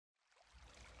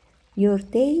Your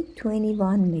Day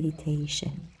 21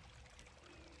 meditation.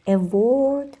 A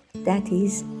world that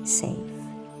is safe.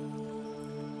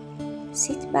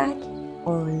 Sit back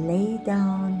or lay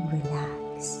down,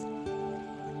 relax.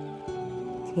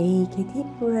 Take a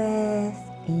deep breath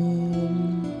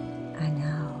in and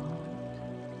out.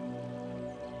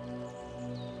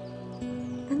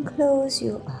 And close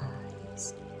your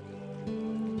eyes.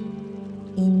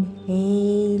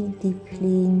 Inhale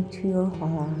deeply into your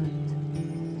heart.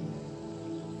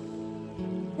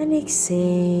 And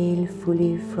exhale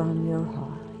fully from your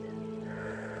heart.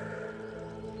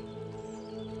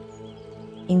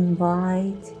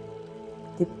 Invite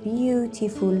the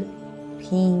beautiful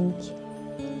pink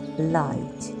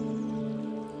light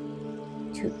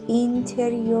to enter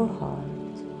your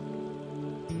heart.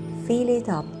 Fill it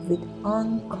up with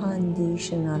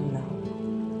unconditional love.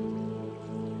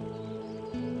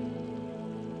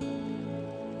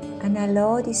 And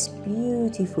allow this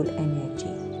beautiful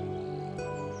energy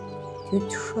to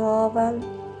travel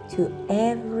to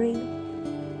every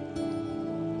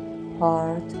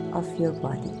part of your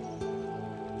body.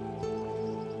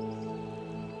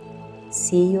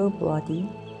 See your body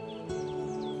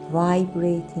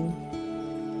vibrating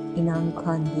in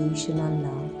unconditional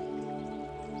love.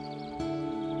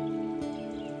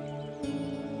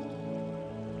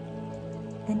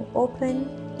 And open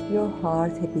your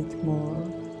heart a bit more.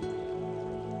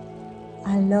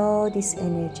 Allow this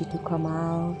energy to come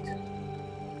out.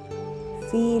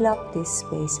 Fill up this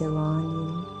space around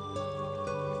you.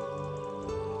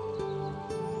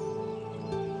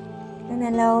 And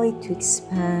allow it to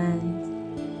expand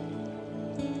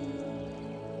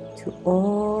to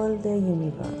all the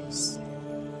universe.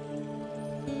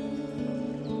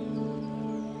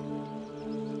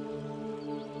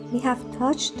 We have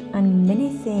touched on many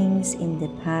things in the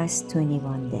past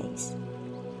 21 days.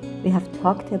 We have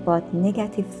talked about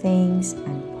negative things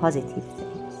and positive things.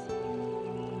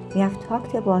 We have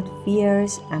talked about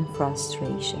fears and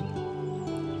frustration.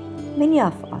 Many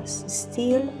of us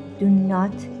still do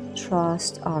not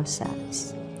trust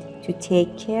ourselves to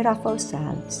take care of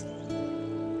ourselves,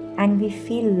 and we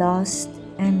feel lost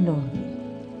and lonely.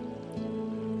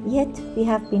 Yet we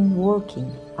have been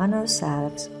working on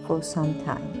ourselves for some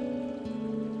time,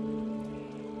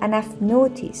 and I've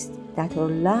noticed that our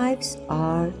lives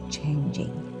are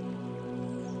changing.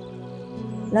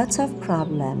 Lots of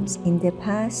problems in the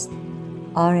past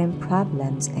aren't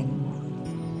problems anymore.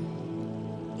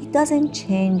 It doesn't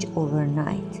change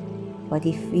overnight, but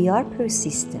if we are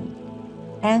persistent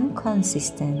and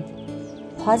consistent,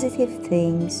 positive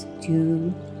things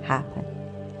do happen.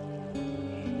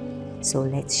 So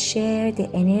let's share the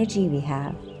energy we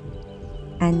have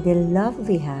and the love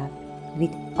we have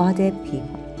with other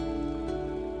people.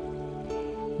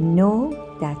 Know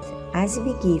that as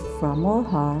we give from our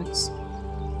hearts,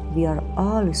 we are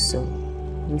also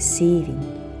receiving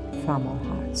from our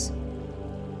hearts.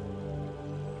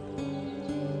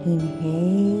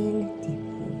 Inhale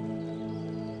deeply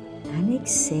and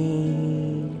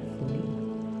exhale fully.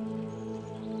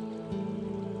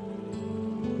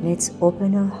 Let's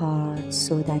open our hearts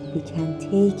so that we can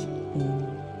take in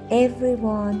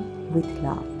everyone with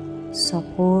love,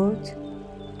 support,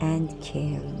 and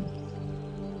caring.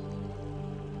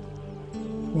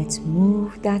 Let's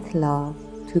move that love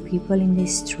to people in the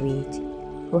street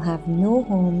who have no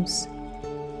homes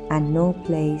and no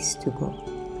place to go.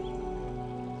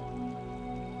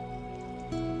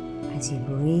 As you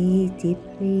breathe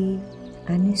deeply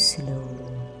and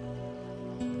slowly,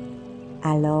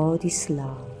 allow this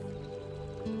love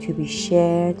to be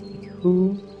shared with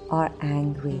who are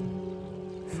angry,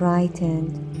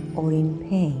 frightened, or in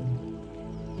pain.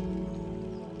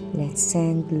 Let's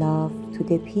send love to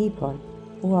the people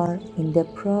who are in the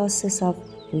process of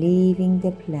leaving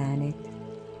the planet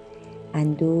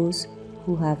and those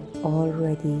who have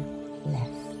already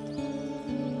left.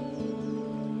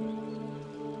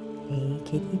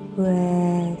 Take a deep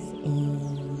breath in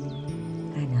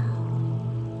and out.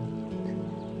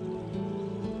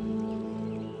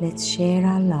 Let's share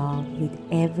our love with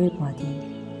everybody,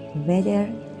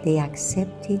 whether they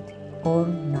accept it or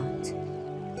not.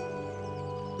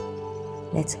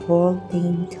 Let's hold the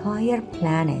entire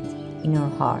planet in our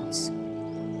hearts.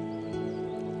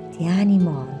 The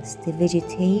animals, the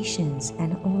vegetations,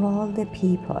 and all the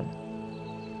people.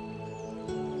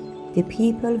 The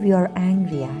people we are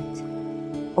angry at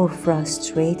or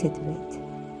frustrated with.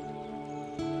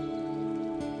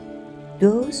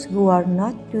 Those who are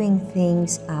not doing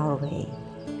things our way,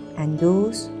 and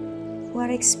those who are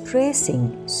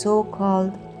expressing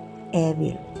so-called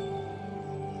evil.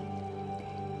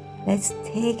 Let's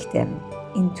take them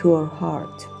into our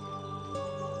heart.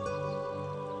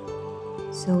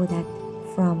 so that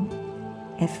from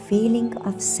a feeling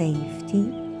of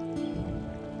safety,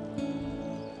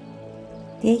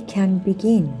 they can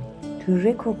begin to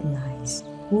recognize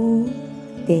who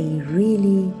they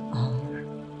really are.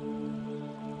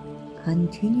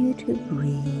 Continue to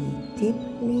breathe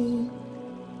deeply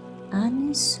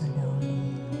and slowly.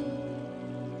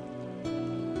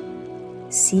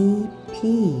 See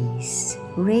peace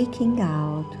breaking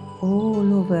out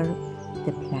all over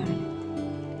the planet.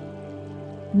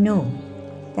 Know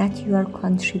that you are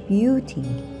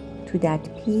contributing to that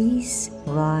peace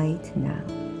right now.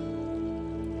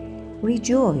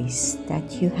 Rejoice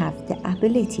that you have the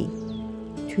ability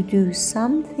to do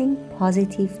something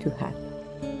positive to help.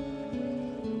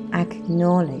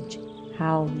 Acknowledge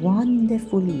how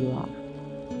wonderful you are.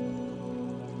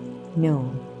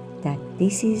 Know that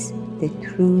this is the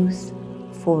truth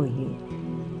for you,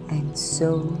 and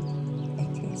so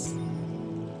it is.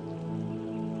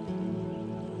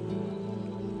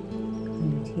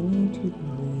 Continue to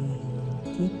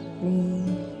breathe deeply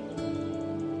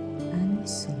and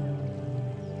slowly.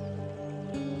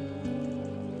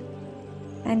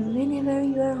 And whenever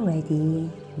you are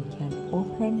ready, you can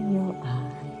open your eyes.